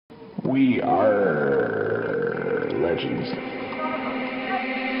We are legends.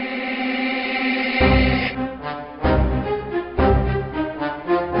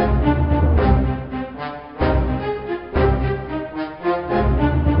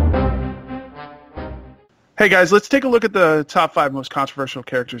 Hey guys, let's take a look at the top 5 most controversial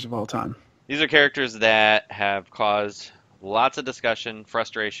characters of all time. These are characters that have caused lots of discussion,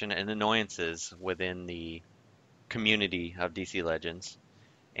 frustration, and annoyances within the community of DC Legends.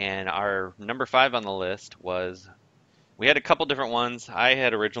 And our number 5 on the list was, we had a couple different ones. I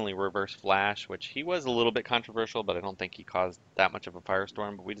had originally Reverse Flash, which he was a little bit controversial, but I don't think he caused that much of a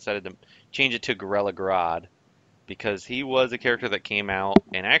firestorm. But we decided to change it to Gorilla Grodd, because he was a character that came out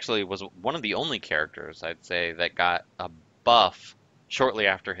and actually was one of the only characters, I'd say, that got a buff shortly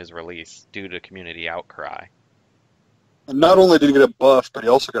after his release due to community outcry. And not only did he get a buff, but he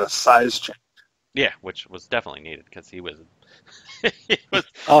also got a size change. Yeah, which was definitely needed because he was a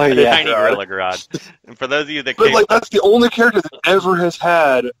yeah, tiny Gorilla Grodd. And for those of you that but like that's the only character that ever has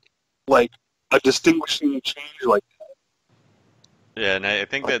had like a distinguishing change like that. Yeah, and I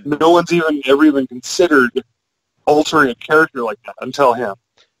think that no one's ever even considered altering a character like that until him.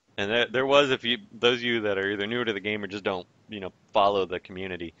 And there was, those of you that are either newer to the game or just don't, follow the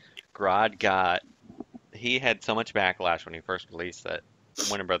community, Grodd he had so much backlash when he first released that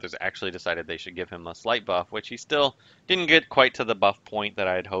Warner Brothers actually decided they should give him a slight buff, which he still didn't get quite to the buff point that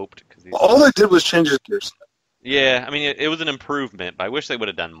I had hoped. All they did was change his gear set. Yeah, I mean, it was an improvement, but I wish they would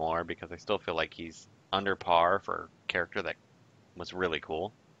have done more because I still feel like he's under par for a character that was really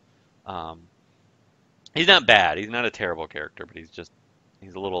cool. He's not bad. He's not a terrible character, but he's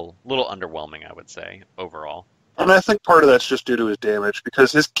a little underwhelming, I would say, overall. And I think part of that's just due to his damage,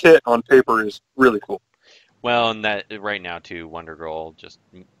 because his kit on paper is really cool. Well, and that right now too, Wonder Girl just.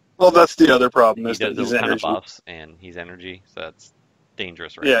 Well, that's the other problem. He does those kind of buffs, and he's energy, so that's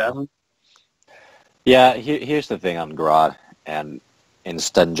dangerous right now. Yeah. Here's the thing on Grodd and in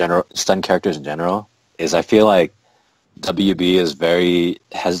stun characters in general is I feel like WB is very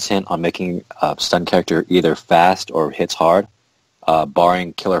hesitant on making a stun character either fast or hits hard,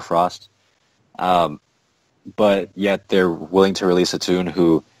 barring Killer Frost. But yet they're willing to release a toon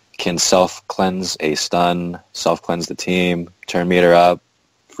who can self-cleanse a stun, self-cleanse the team, turn meter up,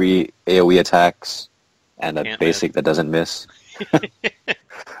 free AoE attacks, and a basic that doesn't miss.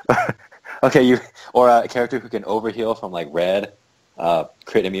 Okay, or a character who can overheal from like red,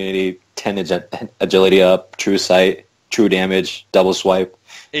 crit immunity, 10 agility up, true sight, true damage, double swipe.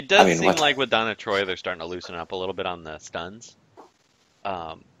 It does seem like with Donna Troy they're starting to loosen up a little bit on the stuns.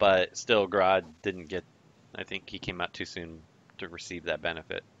 But still, Grodd didn't get... I think he came out too soon to receive that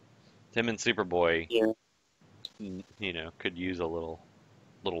benefit. Him and Superboy, could use a little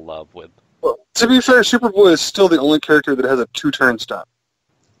love with. Well, to be fair, Superboy is still the only character that has a 2-turn stun.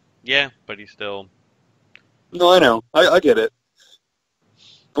 Yeah, but he's still... No, I know. I get it.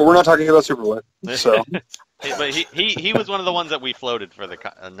 But we're not talking about Superboy, so... But he was one of the ones that we floated for the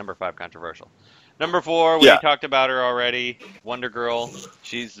number 5 controversial. Number 4, we talked about her already. Wonder Girl.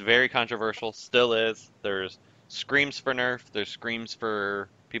 She's very controversial, still is. There's screams for nerf. There's screams for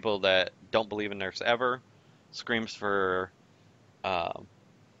people that don't believe in nerfs ever. Screams for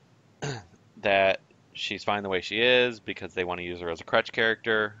that she's fine the way she is because they want to use her as a crutch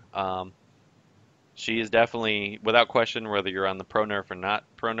character. She is definitely, without question, whether you're on the pro nerf or not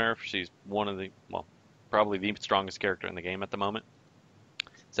pro nerf, she's one of the, probably the strongest character in the game at the moment.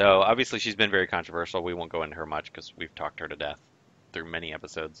 So obviously she's been very controversial. We won't go into her much because we've talked her to death through many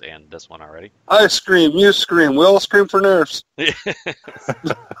episodes and this one already. I scream, you scream, we all scream for nerfs.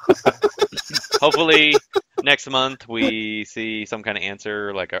 Hopefully next month we see some kind of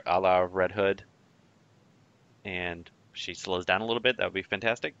answer like a la Red Hood and she slows down a little bit. That would be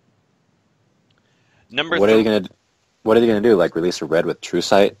fantastic. What are they gonna do? Like release a red with True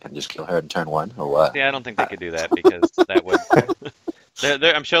Sight and just kill her in turn 1, or what? Yeah, I don't think they could do that because that would.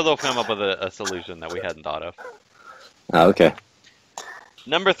 I'm sure they'll come up with a solution that we hadn't thought of. Oh, okay.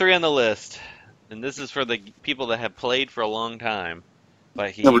 Number 3 on the list, and this is for the people that have played for a long time.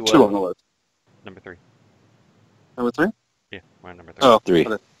 But he number 2 on the list. Number 3. Number 3? Yeah, we're on number 3. Oh, 3.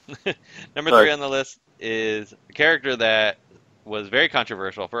 Okay. Number 3 on the list is a character that was very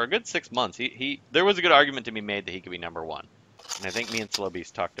controversial for a good 6 months. There was a good argument to be made that he could be number 1, and I think me and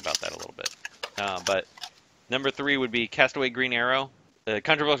Slowbeast talked about that a little bit. But number 3 would be Castaway Green Arrow. The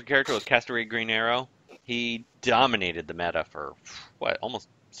controversial character was Castaway Green Arrow. He dominated the meta for almost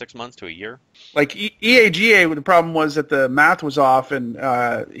 6 months to a year. Like EAGA, the problem was that the math was off, and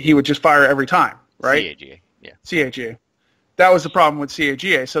he would just fire every time, right? CAGA, yeah. CAGA. That was the problem with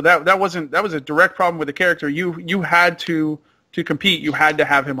CAGA. So that was a direct problem with the character. You had to to compete, you had to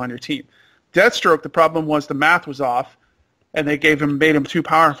have him on your team. Deathstroke, the problem was the math was off, and they made him too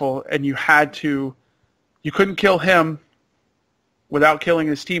powerful, and you couldn't kill him without killing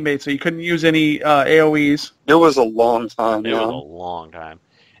his teammates, so you couldn't use any AoEs. It was a long time. It was a long time.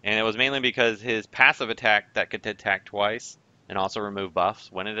 And it was mainly because his passive attack that could attack twice and also remove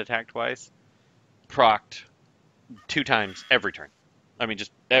buffs when it attacked twice procced 2 times every turn. I mean,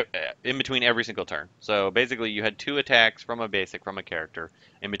 just in between every single turn. So basically you had 2 attacks from a basic from a character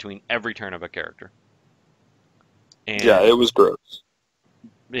in between every turn of a character. And yeah, it was gross.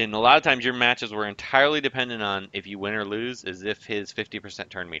 And a lot of times your matches were entirely dependent on if you win or lose, as if his 50%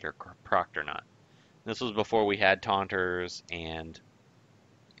 turn meter procced or not. This was before we had taunters and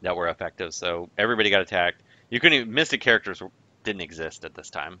that were effective, so everybody got attacked. You couldn't even, Mystic characters didn't exist at this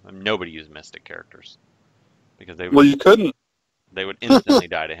time. I mean, nobody used Mystic characters because you couldn't. They would instantly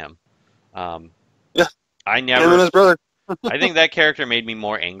die to him. Yeah. I never. Him and his brother. I think that character made me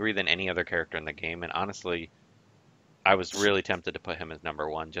more angry than any other character in the game, and honestly, I was really tempted to put him as number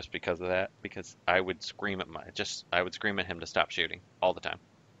 1 just because of that. Because I would scream at him to stop shooting all the time.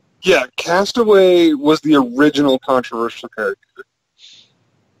 Yeah, Castaway was the original controversial character.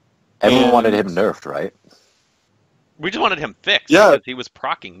 Everyone wanted him nerfed, right? We just wanted him fixed. Yeah, because he was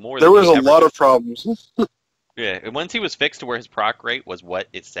proccing more. There than was a lot of problems. Yeah, and once he was fixed to where his proc rate was what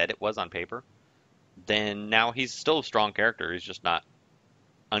it said it was on paper, then now he's still a strong character. He's just not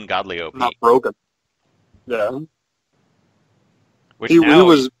ungodly OP. Not broken. Yeah. Which He now,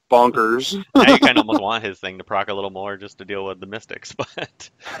 was bonkers. now you kind of almost want his thing to proc a little more just to deal with the Mystics, but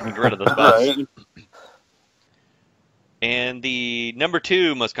get rid of those buffs. Right. And the number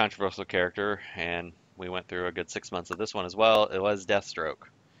 2 most controversial character, and we went through a good 6 months of this one as well, it was Deathstroke,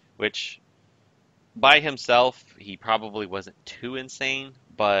 which by himself, he probably wasn't too insane,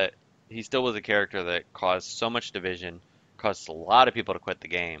 but he still was a character that caused so much division, caused a lot of people to quit the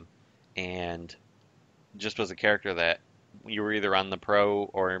game, and just was a character that you were either on the pro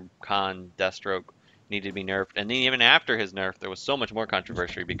or con Deathstroke needed to be nerfed. And then even after his nerf, there was so much more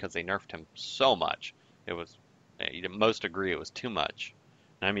controversy because they nerfed him so much. It was, most agree it was too much.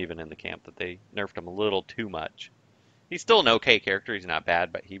 And I'm even in the camp that they nerfed him a little too much. He's still an okay character. He's not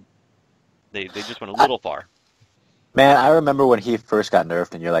bad, but they just went a little far. Man, I remember when he first got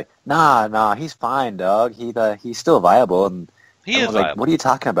nerfed, and you're like, nah, he's fine, dog. He's still viable. And he is like, viable. what are you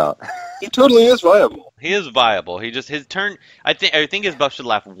talking about? He totally is viable. He is viable. He just his turn. I think his buff should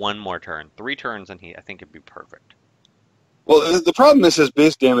last 1 more turn, 3 turns, and I think it'd be perfect. Well, the problem is his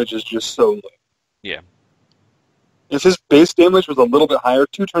base damage is just so low. Yeah. If his base damage was a little bit higher,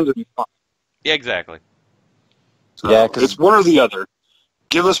 2 turns would be fine. Yeah, exactly. So Yeah, 'cause it's one or the other.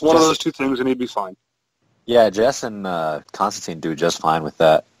 Give us one of Just- those 2 things and he'd be fine. Yeah, Jess and Constantine do just fine with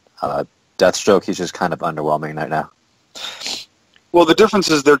that. Deathstroke, he's just kind of underwhelming right now. Well, the difference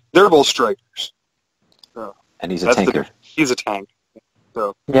is they're both strikers. So And he's a that's tanker. he's a tank.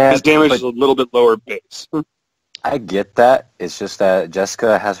 So Yeah, his damage but is a little bit lower base. I get that. It's just that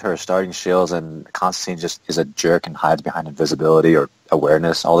Jessica has her starting shields, and Constantine just is a jerk and hides behind invisibility or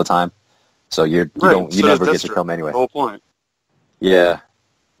awareness all the time. So you never get to kill him anyway. The whole point. Yeah.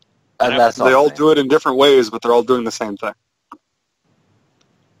 And that's They all I'm do it in different ways, but they're all doing the same thing.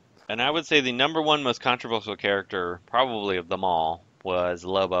 And I would say the number 1 most controversial character, probably of them all, was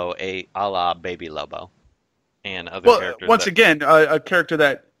Lobo, a la Baby Lobo, and other characters. Once again, a character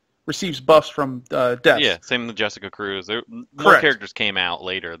that receives buffs from death. Yeah, same with Jessica Cruz. More Correct. characters came out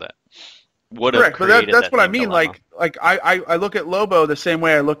later that would have Correct, but created that's that what I same mean. dilemma. Like I look at Lobo the same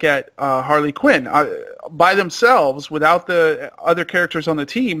way I look at Harley Quinn. By themselves, without the other characters on the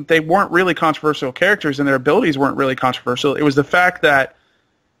team, they weren't really controversial characters, and their abilities weren't really controversial. It was the fact that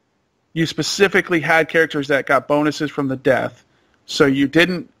you specifically had characters that got bonuses from the death, so you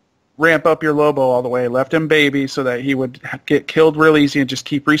didn't ramp up your Lobo all the way, left him baby so that he would get killed real easy and just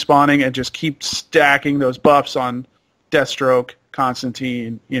keep respawning and just keep stacking those buffs on Deathstroke,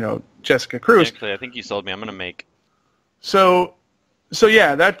 Constantine, Jessica Cruz. Actually, I think you sold me. I'm going to make... So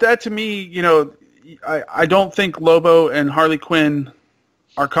yeah, that to me, I don't think Lobo and Harley Quinn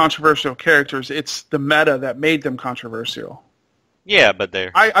are controversial characters. It's the meta that made them controversial. Yeah, but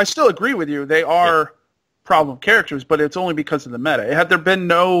they're... I still agree with you. They are problem characters, but it's only because of the meta. Had there been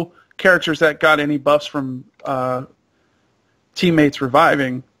no characters that got any buffs from teammates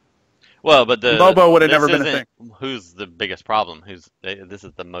reviving, Well, but Lobo would have never been a isn't thing. Who's the biggest problem? This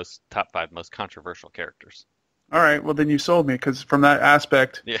is the top 5 most controversial characters. All right, well then you sold me, because from that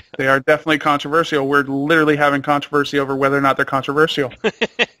aspect, Yeah. they are definitely controversial. We're literally having controversy over whether or not they're controversial.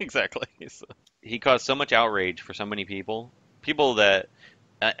 Exactly. So, he caused so much outrage for so many people. People that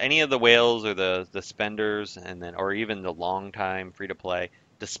any of the whales or the spenders, and then or even the long time free to play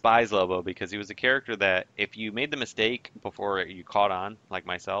despise Lobo because he was a character that if you made the mistake before you caught on, like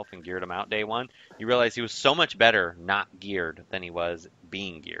myself, and geared him out day one, you realize he was so much better not geared than he was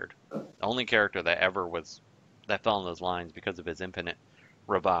being geared. The only character that ever was that fell in those lines because of his infinite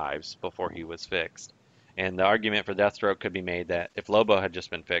revives before he was fixed. And the argument for Deathstroke could be made that if Lobo had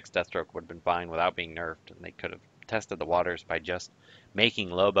just been fixed, Deathstroke would have been fine without being nerfed, and they could have tested the waters by just making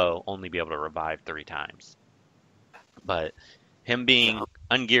Lobo only be able to revive 3 times. But him being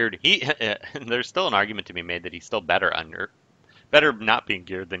ungeared, there's still an argument to be made that he's still better not being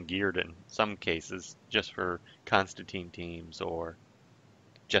geared than geared in some cases, just for Constantine teams or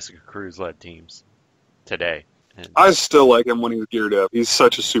Jessica Cruz led teams today. And I still like him when he's geared up. He's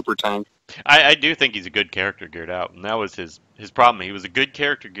such a super tank. I do think he's a good character geared out, and that was his problem. He was a good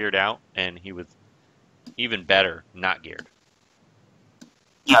character geared out, and he was even better not geared.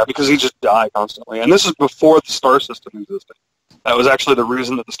 Yeah, because he just died constantly. And this is before the star system existed. That was actually the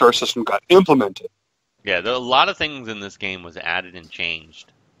reason that the star system got implemented. Yeah, a lot of things in this game was added and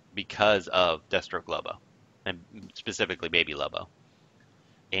changed because of Deathstroke Lobo, and specifically Baby Lobo.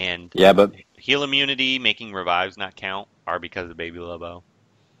 And Yeah, but heal immunity, making revives not count, are because of Baby Lobo.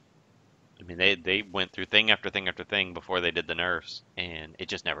 I mean, they went through thing after thing after thing before they did the nerfs, and it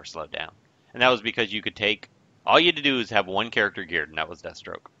just never slowed down. And that was because you could take, all you had to do is have one character geared, and that was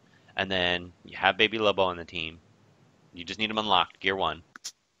Deathstroke. And then you have Baby Lobo on the team. You just need him unlocked, gear 1.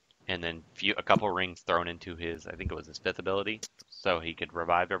 And then a couple rings thrown into his, I think it was his 5th ability, so he could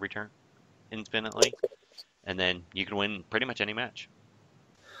revive every turn infinitely. And then you could win pretty much any match.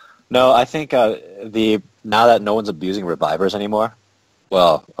 no, I think now that no one's abusing revivers anymore,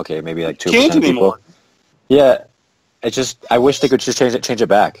 well, okay, maybe like 2% Can't of people. anymore. Yeah, it just I wish they could just change it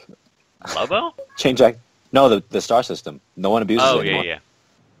back. Lobo? Change back. No, the star system. No one abuses it anymore. Yeah.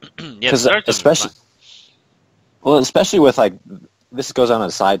 Yeah, Because the star system's especially with like this goes on a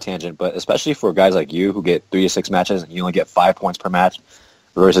side tangent, but especially for guys like you who get 3 to 6 matches and you only get 5 points per match,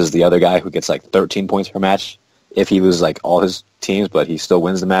 versus the other guy who gets like 13 points per match if he was like all his teams, but he still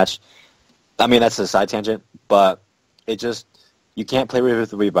wins the match. I mean, that's a side tangent, but it just you can't play with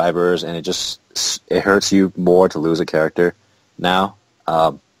the revivers, and it hurts you more to lose a character now.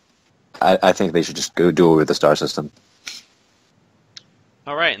 I think they should just go do it with the star system.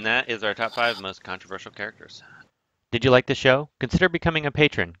 All right, and that is our top 5 most controversial characters. Did you like the show? Consider becoming a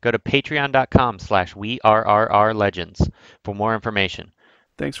patron. Go to patreon.com/We RRR Legends for more information.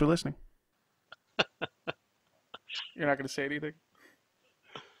 Thanks for listening. You're not going to say anything?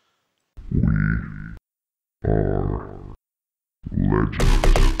 We are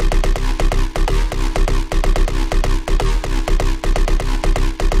legends.